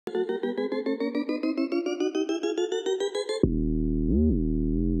Hey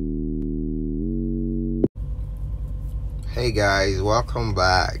guys, welcome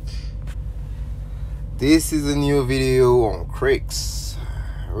back. This is a new video on Creaks.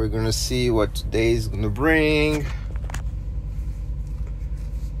 We're gonna see what today is gonna bring.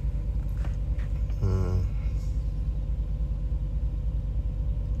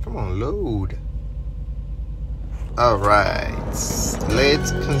 Come on, load. Alright,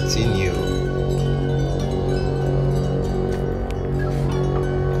 let's continue.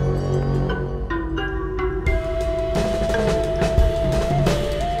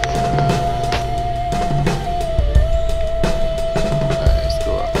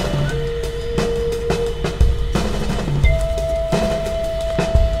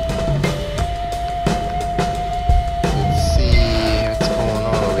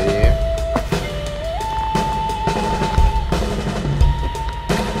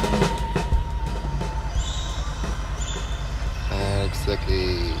 Looks like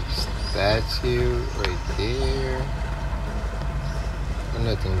a statue right there, but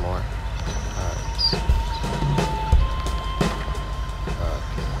nothing more. Alright.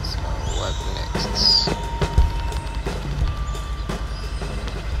 Okay, so what next?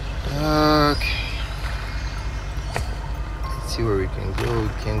 Okay. Let's see where we can go. We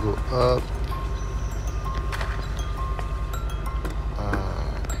can go up. I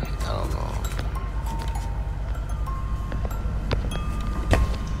don't know.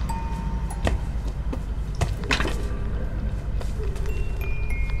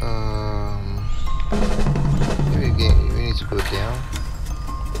 We need to go down.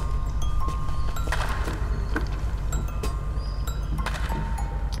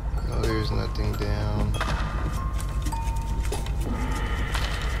 No, there's nothing down.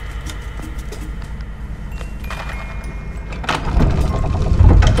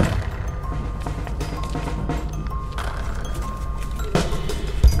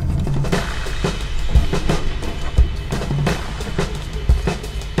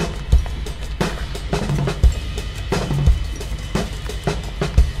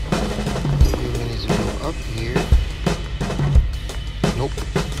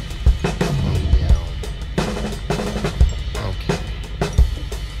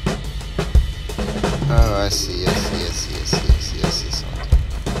 I see something.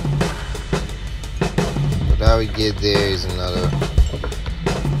 But how we get there is another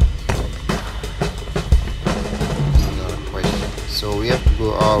question. So we have to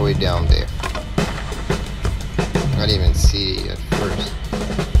go all the way down there. I didn't even see it at first.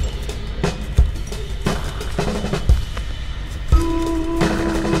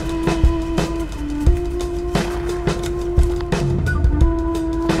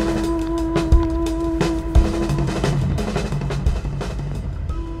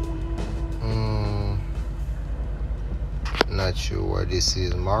 Not sure what this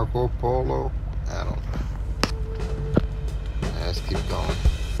is. Marco Polo? I don't know. Let's keep going.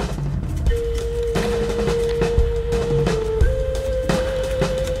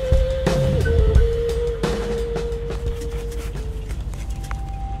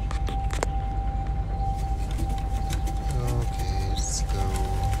 Okay, let's go.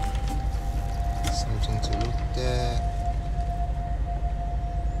 Something to look at.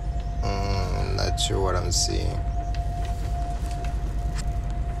 Not sure what I'm seeing.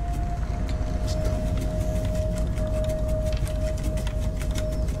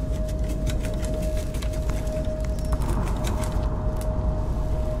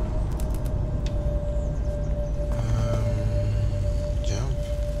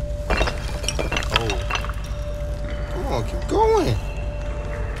 Keep going.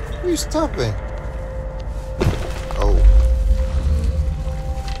 Where are you stopping? Oh.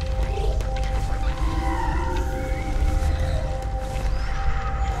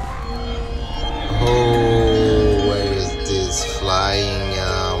 Oh, what is this? Flying,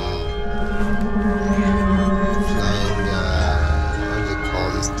 what do they call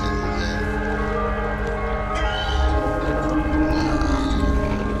this thing again?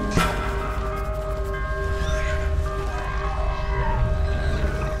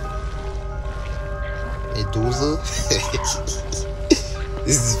 Medusa?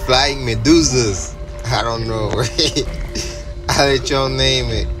 This is flying Medusas. I don't know. I'll let y'all name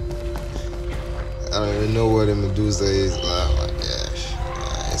it. I don't even know what a Medusa is. Oh my gosh.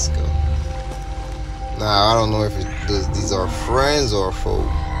 Let's go. Nah, I don't know if these are friends or foes.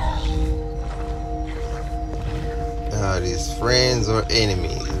 These friends or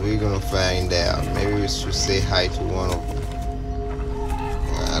enemies. We're gonna find out. Maybe we should say hi to one of them.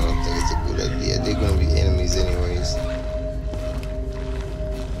 I don't think it's a good idea. They're gonna be enemies anyways.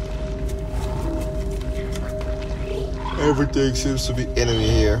 Everything seems to be enemy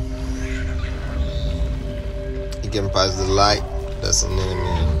here. You can pass the light. That's an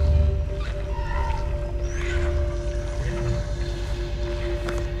enemy.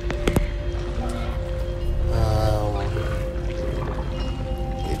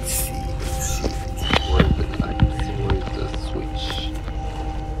 Let's see. Where's the light? Where's the switch?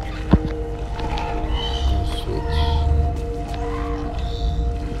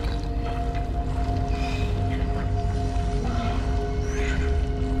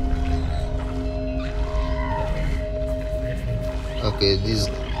 Okay,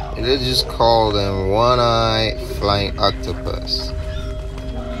 let's just call them one-eye flying octopus.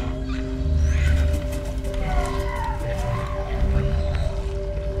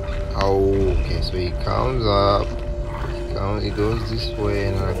 Okay, so he comes up, he goes this way,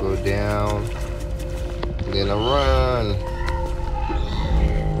 and I go down, then I run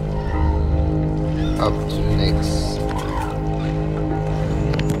up to the next.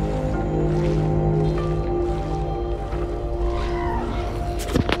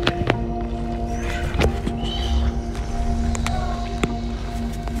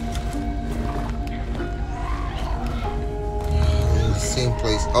 Same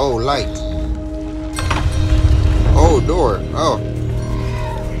place. Oh, light. Oh, door. Oh.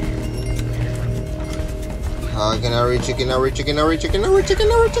 How can I reach it? Yep.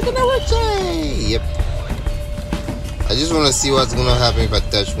 I just want to see what's gonna happen if I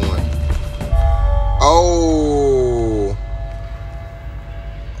touch one. Oh.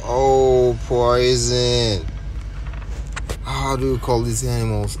 Oh, poison. How do you call these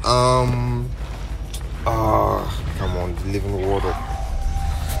animals? Come on, they live in the water.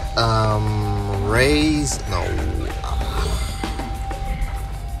 Rays? No.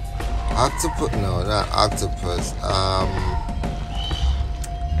 Octopus? No, not octopus.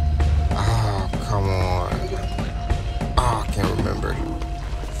 Come on. I can't remember.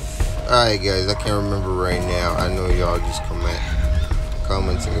 Alright, guys, I can't remember right now. I know y'all just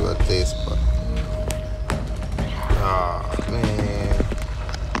commenting about this, but man.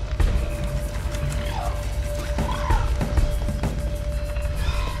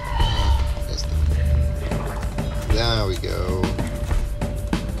 There we go.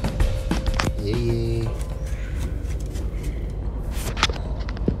 Yeah.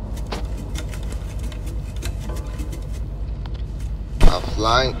 A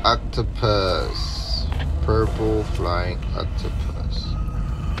flying octopus. Purple flying octopus.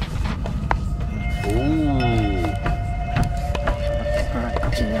 Ooh.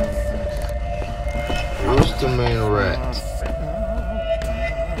 Rooster man rat.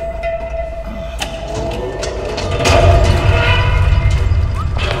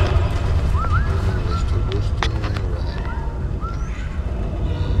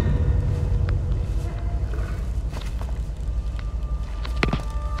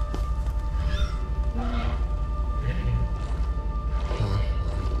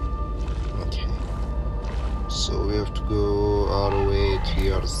 So we have to go all the way to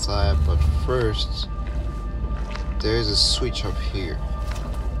the other side, but first there's a switch up here.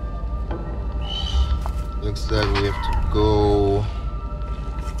 Looks like we have to go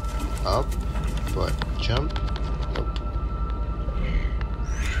up, but jump? Nope.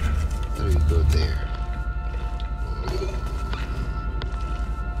 How do we go there?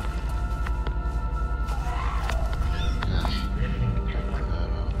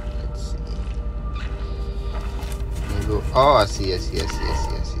 Oh, I see.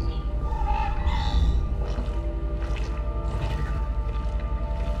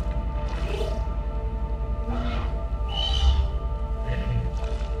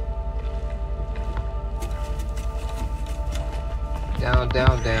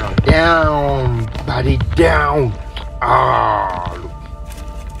 Down, body down. Ah, look.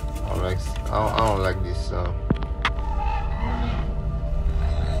 I don't like this. I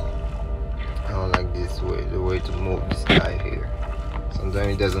don't like this way. The way to move this guy here. Sometimes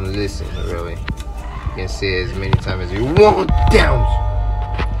he doesn't listen. Really, you can say as many times as you want. Down.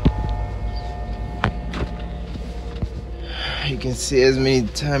 You can say as many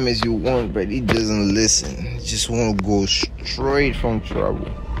times as you want, but he doesn't listen. He just want to go straight from trouble.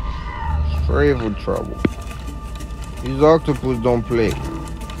 Straight for trouble. These octopus don't play.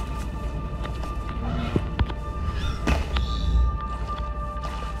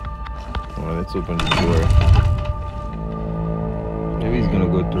 Well, let's open the door. Maybe he's gonna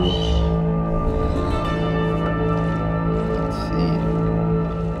go through. Let's see.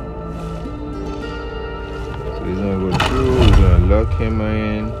 So he's gonna go through. We're gonna lock him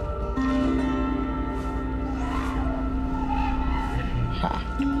in. Ha!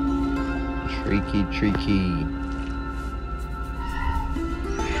 Tricky.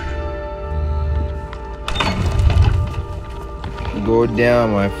 Go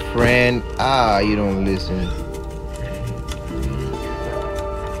down, my friend. Ah, you don't listen.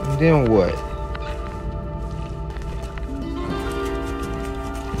 And then what?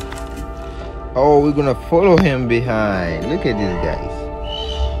 Oh, we're gonna follow him behind. Look at these guys.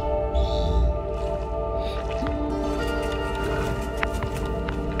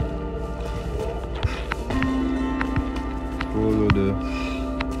 Follow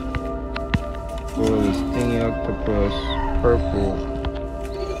the stinging octopus, purple.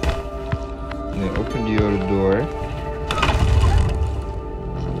 And then open the other door.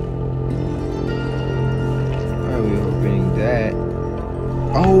 Why are we opening that?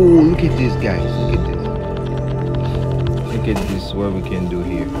 Oh, look at this, guys. Look at this. Look at this, what we can do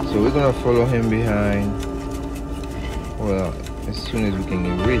here. So we're gonna follow him behind. Well, as soon as we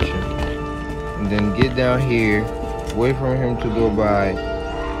can reach him. And then get down here. Wait for him to go by.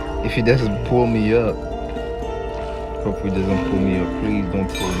 If he doesn't pull me up. Hopefully he doesn't pull me up. Please don't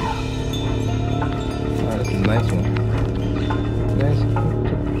pull me. Oh, that's a nice one. Nice.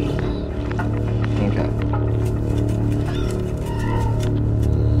 Okay.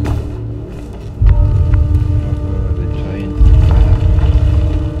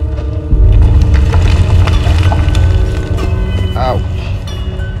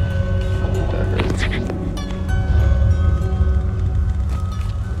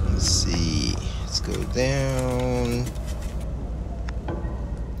 Down.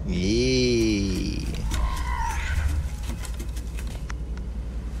 Yay.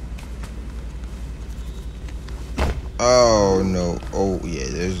 Oh no. Oh yeah,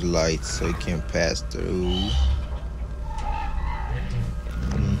 there's lights so you can't pass through.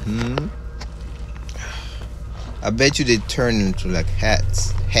 I bet you they turn into like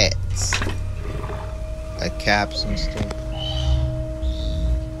hats. Like caps and stuff.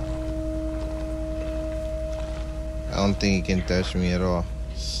 I don't think he can touch me at all.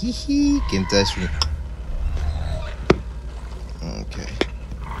 He can touch me. Okay.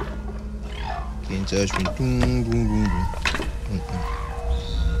 Can't touch me. Boom, boom, boom, boom.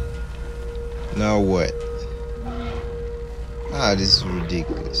 Now what? Ah, this is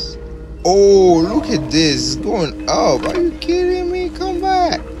ridiculous. Oh, look at this. It's going up. Are you kidding me? Come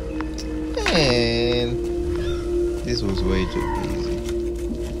back. Man. This was way too easy.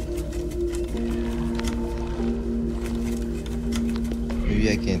 Maybe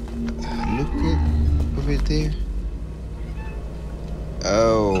I can look at over there.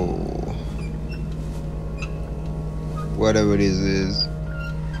 Oh, whatever this is.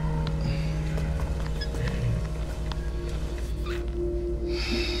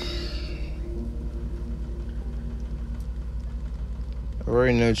 I'm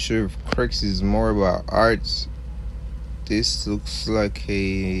really not sure if Creaks is more about arts. This looks like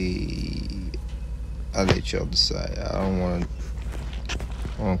a. I'll let y'all decide. I don't want to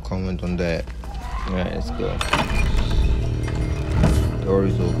comment on that. Alright, let's go. Door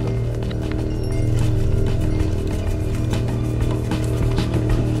is open.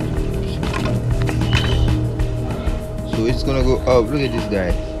 So it's gonna go up. Look at this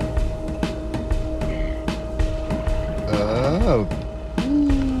guy. Oh,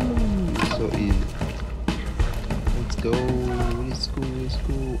 so easy. Let's go. Let's go. Let's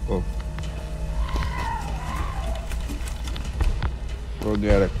go. Oh.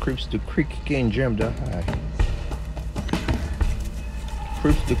 Forgot a Creeps the Creek can't jump that high.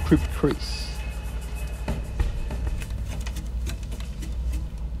 Creeps the Creeks.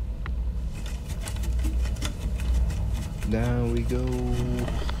 Down we go.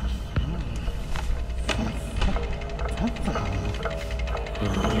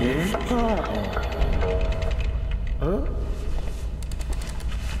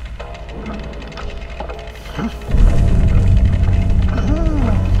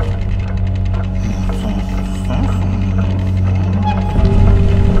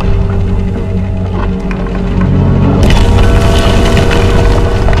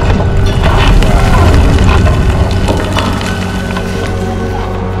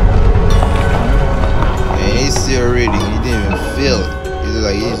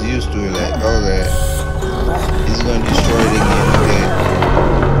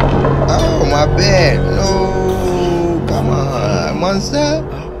 Monster,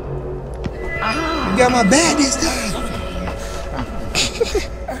 you got my bad this time.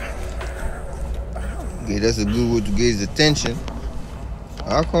 Okay, that's a good way to get his attention.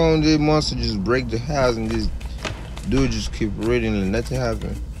 How come this monster just break the house and this dude just keep reading and nothing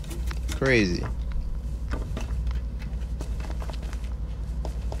happen? Crazy.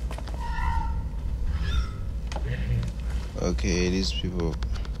 Okay, these people.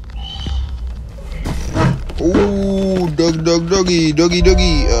 Oh, the Doggy.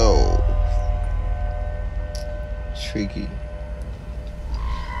 Oh, tricky.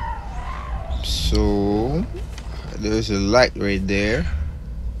 So there's a light right there.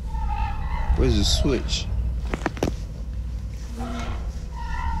 Where's the switch?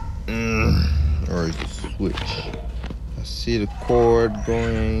 Where's the switch? I see the cord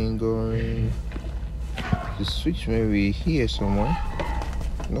going. The switch may be here somewhere.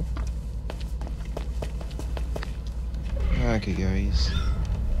 Nope. Okay, guys.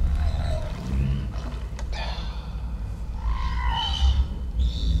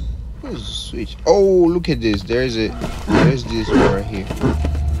 Where's the switch? Oh, look at this. There's this one right here.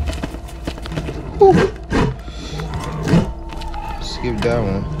 Woo. Skip that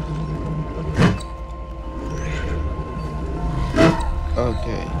one.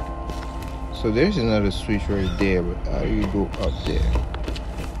 Okay. So there's another switch right there, but how do you go up there?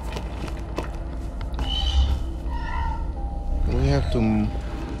 We have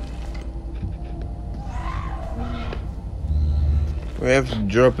to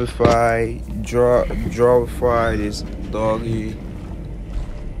dropify this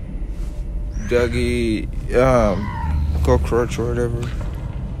doggy cockroach or whatever.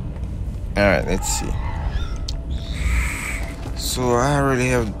 Alright, let's see. So I really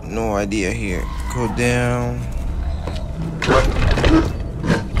have no idea here. Go down.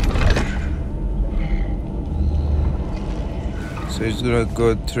 So it's gonna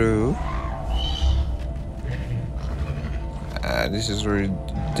go through. This is a very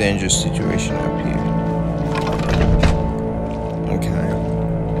dangerous situation up here. Okay.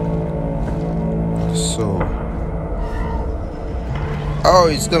 So. Oh,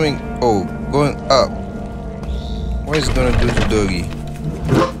 it's coming. Oh, going up. What is it gonna do to doggy?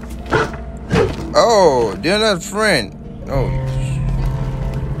 Oh, they're not friends.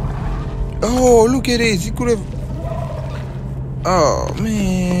 Oh, look at this. He could have. Oh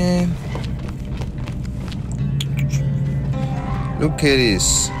man. Look at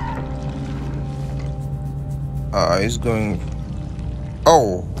this. It's going.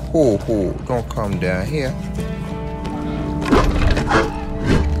 Oh, don't come down here.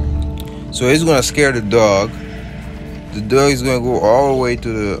 So it's gonna scare the dog. The dog is gonna go all the way to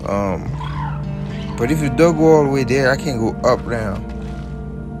the But if the dog go all the way there, I can't go up now.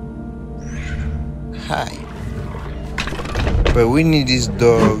 Hi. But we need this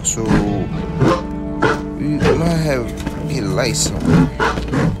dog, so we might have a light somewhere.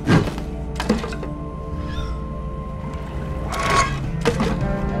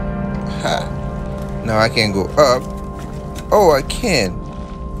 Ha. Now I can't go up. Oh, I can.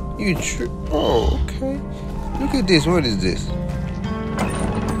 Oh, okay. Look at this. What is this?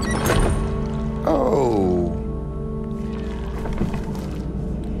 Oh.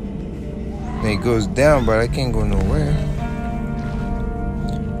 It goes down, but I can't go nowhere.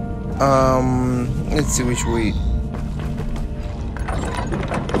 Let's see which way.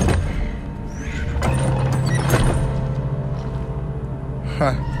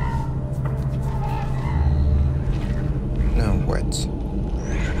 Huh. Now what?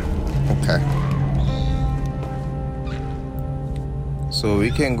 Okay. So we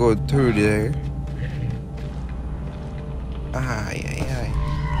can go through there.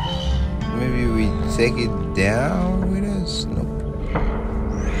 Maybe we take it down with us? Nope.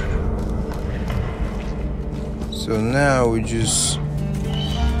 So now we just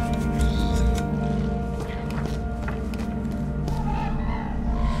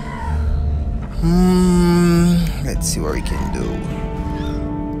let's see what we can do.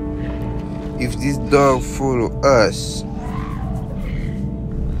 If this dog follow us,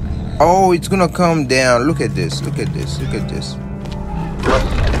 oh, it's gonna come down. Look at this. Look at this. Look at this.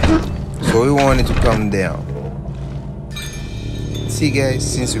 So we want it to come down. See, guys,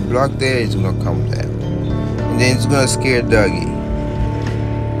 since we blocked there, it's gonna come down, and then it's gonna scare doggy.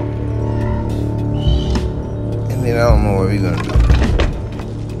 And then I don't know what we're gonna do.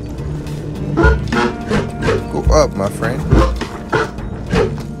 Go up, my friend.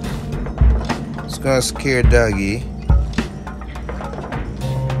 It's gonna scare doggy.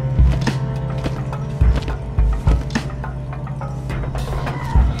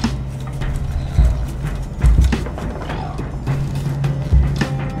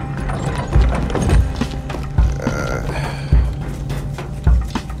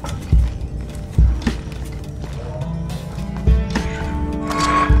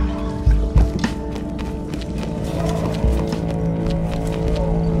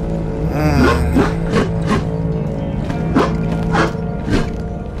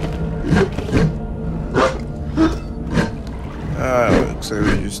 So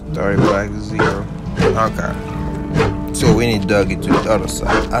we just started back to 0. Okay. So we need doggy to the other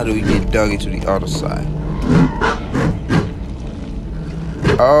side. How do we get doggy to the other side?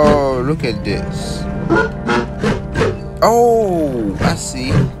 Oh, look at this. Oh, I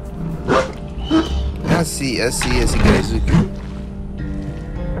see, guys. Okay.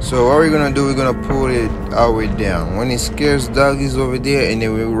 So what we're gonna do, we're gonna pull it all the way down. When it scares doggies over there, and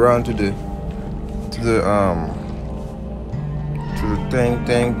then we run to the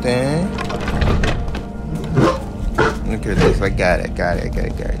thing. Look at this. I got it,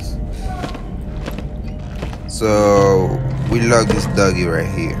 guys. So we lock this doggy right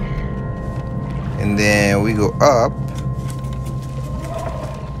here, and then we go up.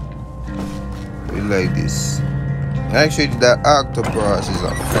 We like this. Actually, that octopus is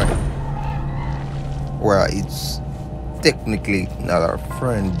our friend. Well, it's technically not our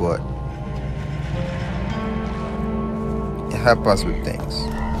friend, but it helps us with things.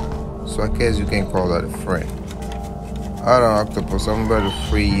 So I guess you can call that a friend. Hold on, octopus, I'm about to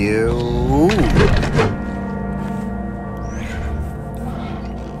free you.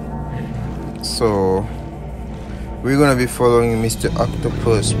 So we're gonna be following Mr.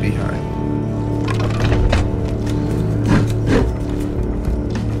 Octopus behind.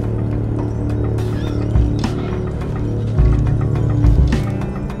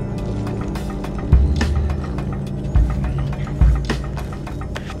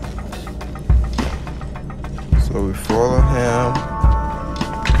 So we follow him,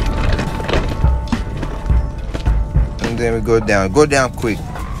 and then we go down. Go down quick.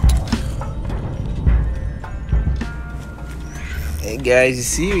 Hey guys, you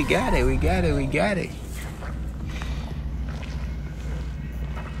see, we got it.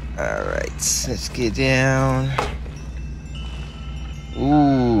 All right, let's get down.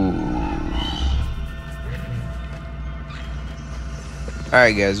 Ooh.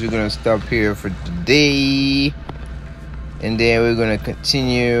 Alright guys, we're gonna stop here for today, and then we're gonna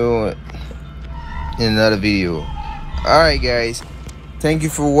continue in another video. Alright guys, thank you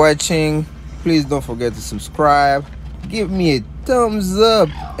for watching. Please don't forget to subscribe, give me a thumbs up,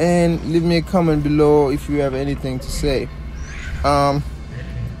 and leave me a comment below if you have anything to say.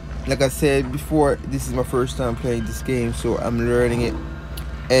 Like I said before, this is my first time playing this game, so I'm learning it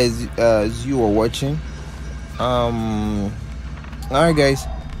as you are watching. Alright guys,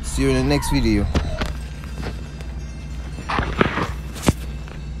 see you in the next video.